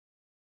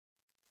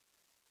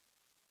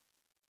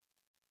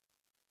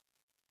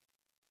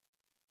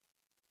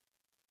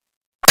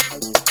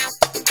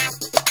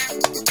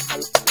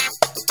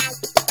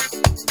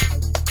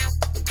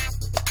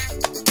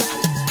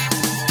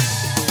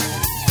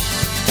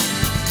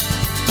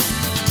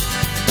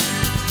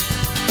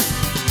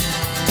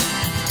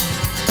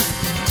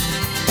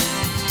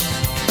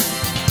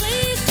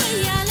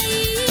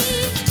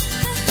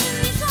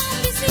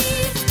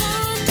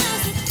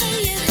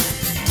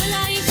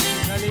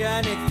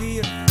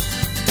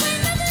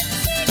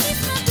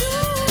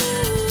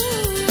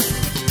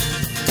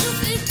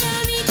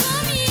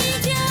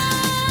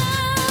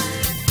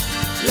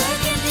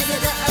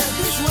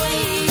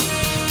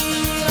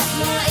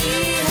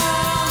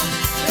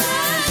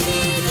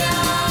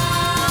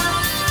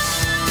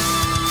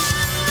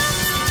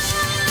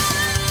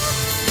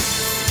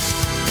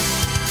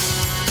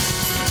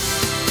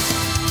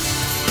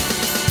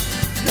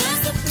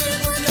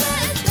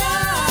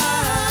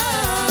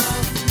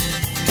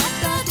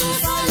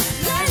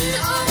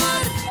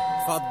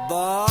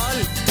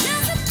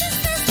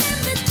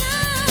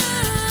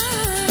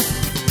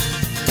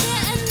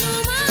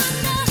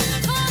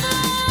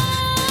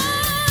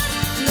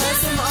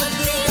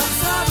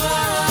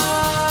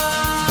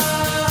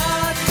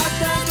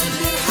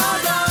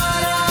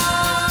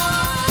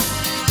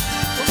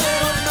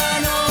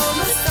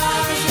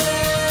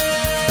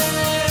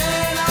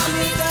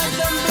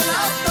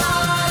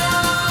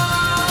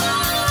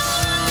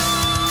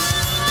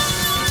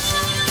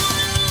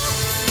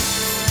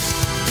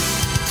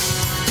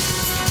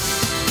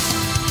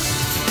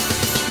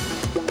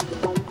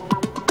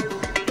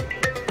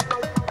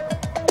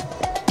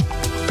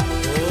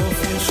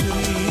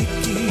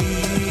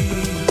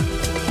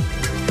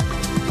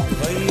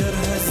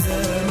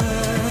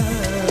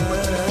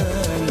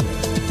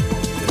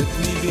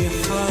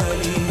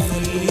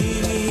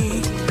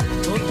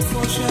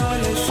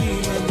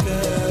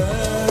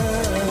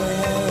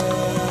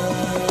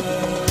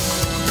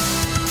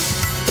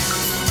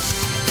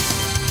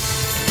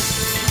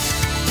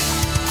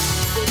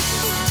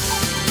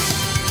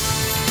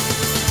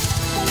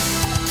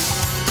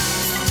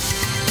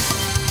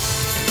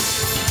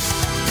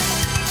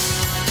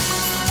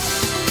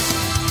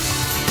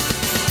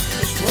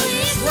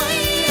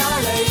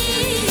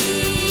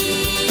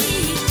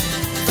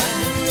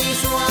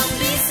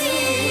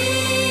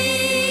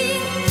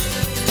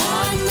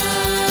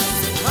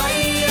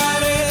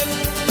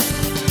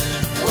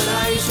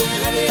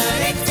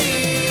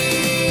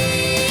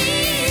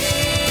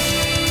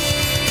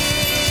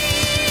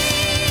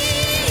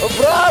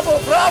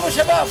برافو برافو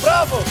شباب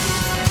برافو.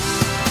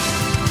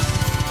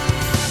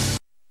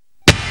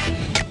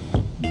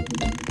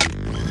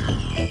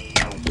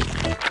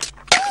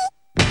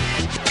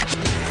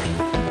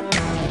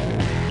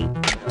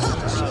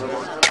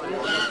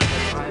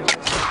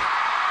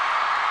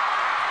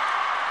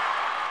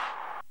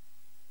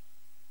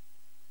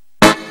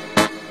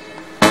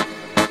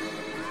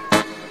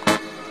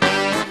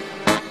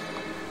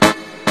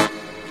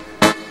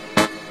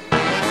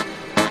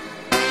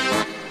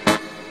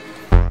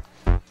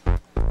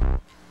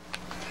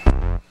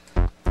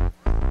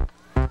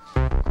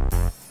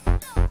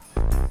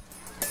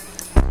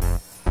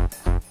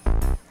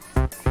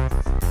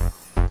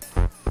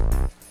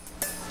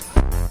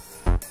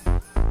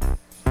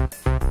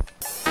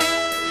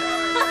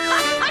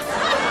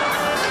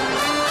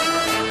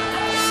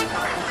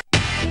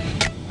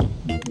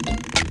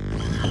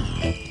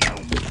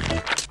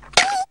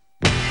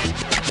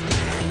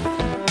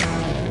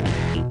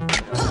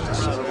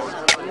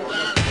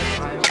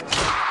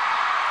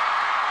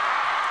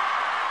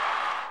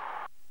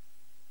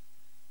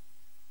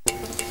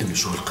 إنه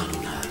شو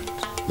هالقانون هاد؟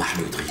 ما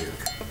حلو يتغير؟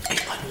 أي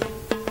قانون؟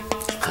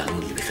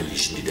 القانون اللي بيخلي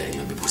الجندي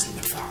دائما ببوس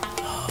المدفع.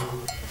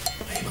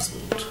 أي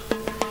مزبوط.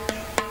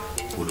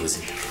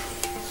 والوزير،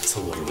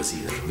 تصور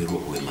الوزير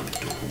بيروح وين ما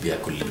بده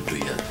وبياكل اللي بده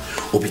إياه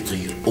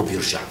وبيطير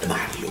وبيرجع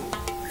لمحله.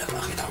 لك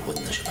أخي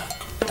تعودنا شباب،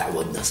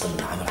 تعودنا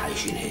صرنا عمر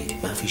عايشين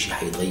هيك، ما في شيء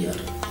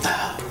حيتغير.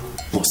 لا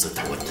مو قصة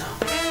تعودنا.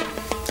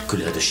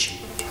 كل هذا الشيء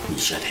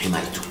مشان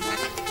حمايته.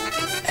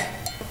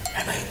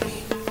 حماية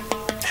مين؟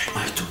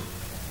 حمايته.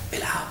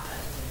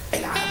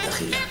 العاب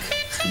دخيلك،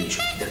 خليني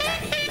اشوف تقدر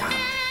تحميه. العاب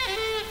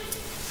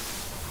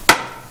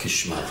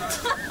كشمات.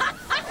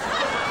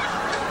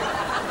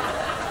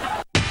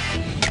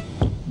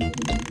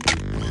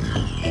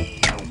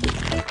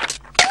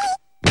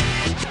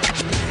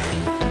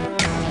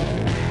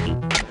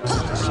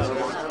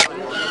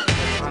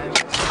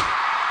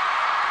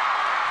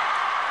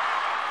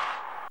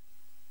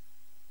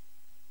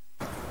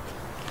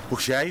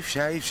 وشايف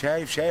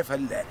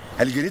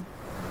هالقرد؟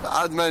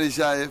 عاد ماني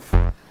شايف.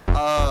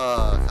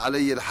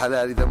 علي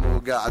الحلال اذا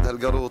مو قاعد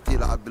هالقروط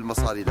يلعب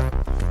بالمصاري.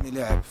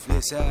 لعب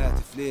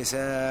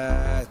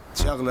فليسات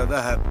شغله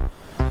ذهب.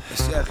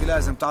 بس يا اخي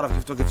لازم تعرف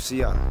كيف توقف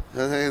السياره.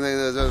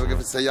 توقف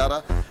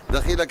السياره؟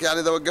 دخيلك يعني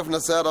اذا وقفنا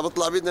السياره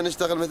بطلع بيدنا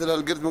نشتغل مثل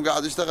هالقرد مو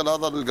قاعد يشتغل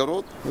هذا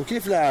القروط.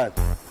 وكيف لا عاد؟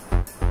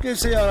 كيف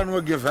سياره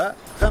نوقفها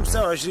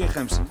 25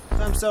 50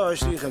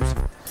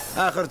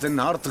 اخرة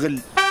النهار تغل.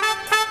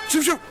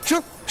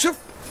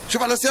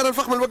 شوف على السياره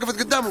الفخمه اللي وقفت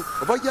قدامه.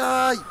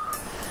 ابياي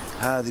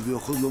هذه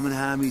بياخذ له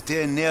منها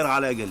 200 نير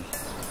على الأقل.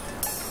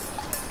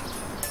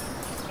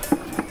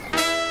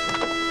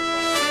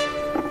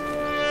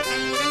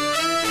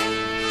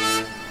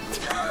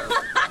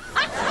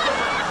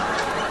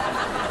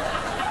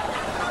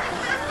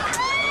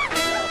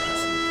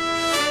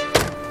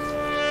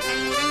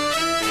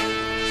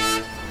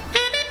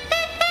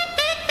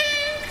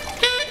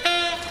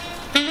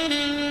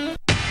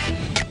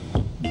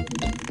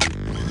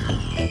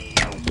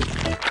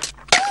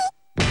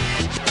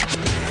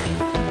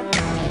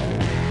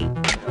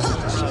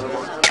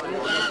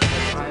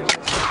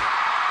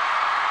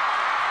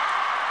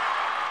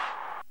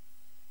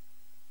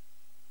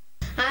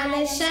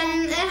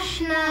 علشان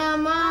احنا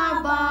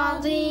مع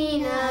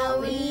بعضينا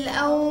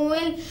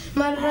والأول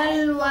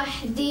مرة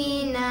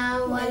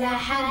لوحدينا ولا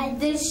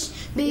حدش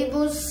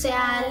بيبص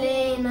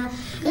علينا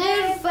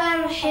غير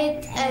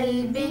فرحة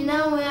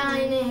قلبنا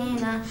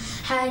وعينينا.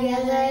 حاجة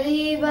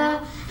غريبة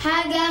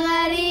حاجة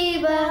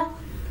غريبة.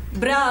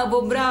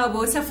 برافو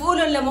برافو، سفقوا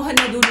لهم لمهند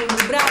ولولو،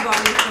 برافو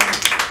عليكم.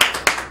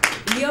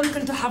 اليوم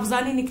كنتوا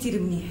حافظانين كتير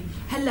منيح.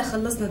 هلا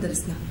خلصنا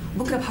درسنا،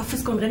 بكره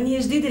بحفظكم غنية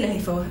جديدة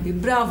لهيفا وهبي.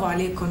 برافو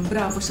عليكم،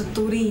 برافو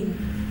شطورين.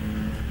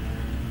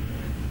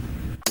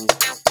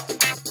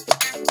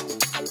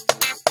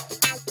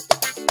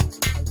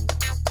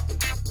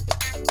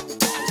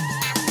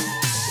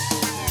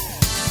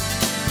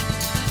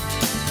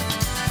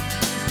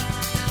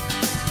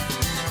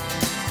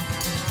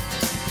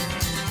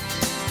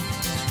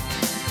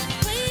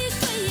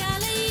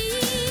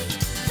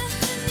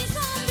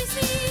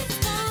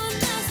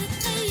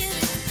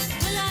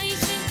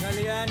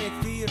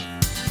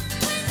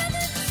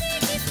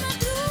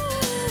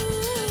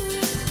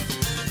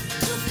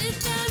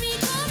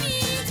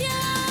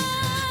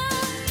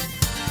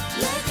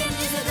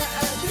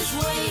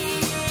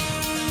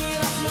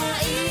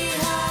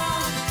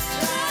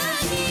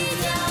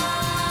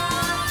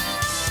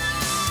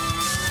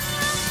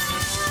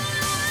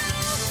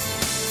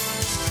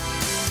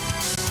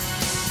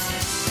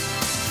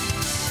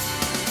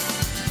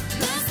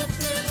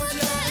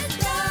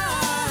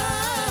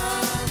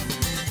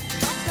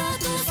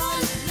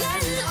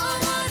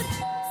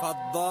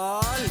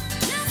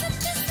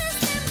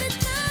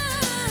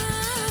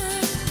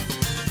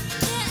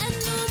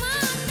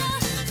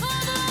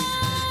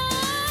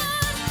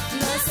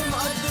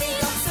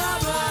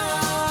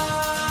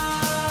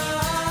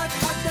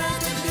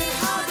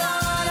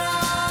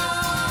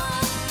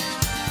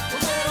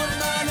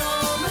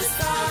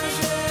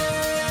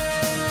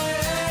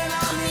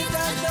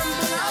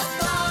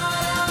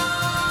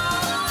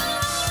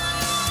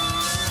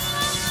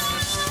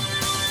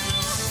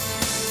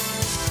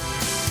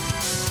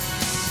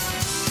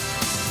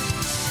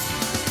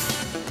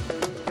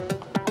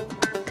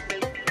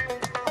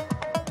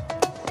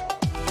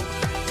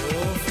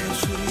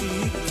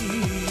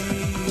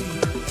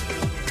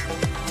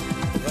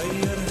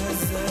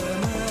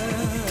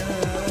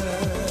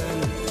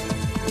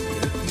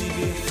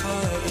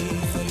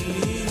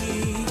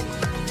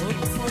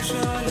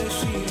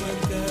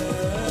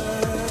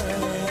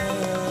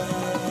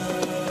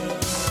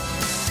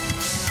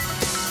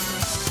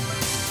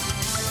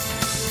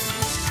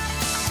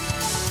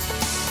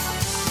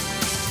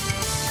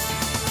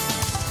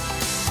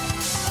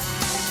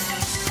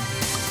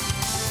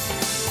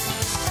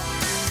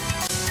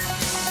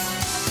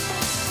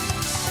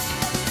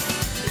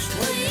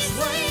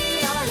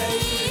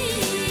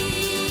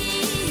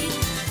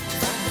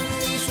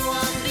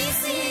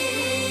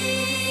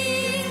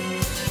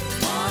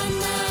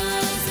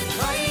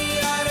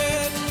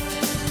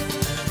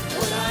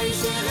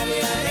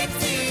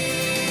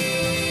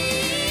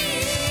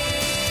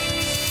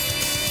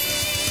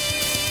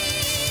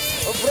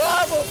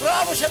 برافو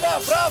برافو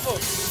شباب، برافو،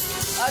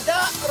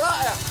 أداء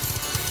رائع.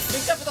 من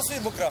كيف تصوير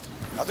بكرة؟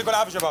 يعطيكم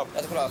العافية شباب.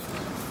 يعطيكم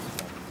العافية.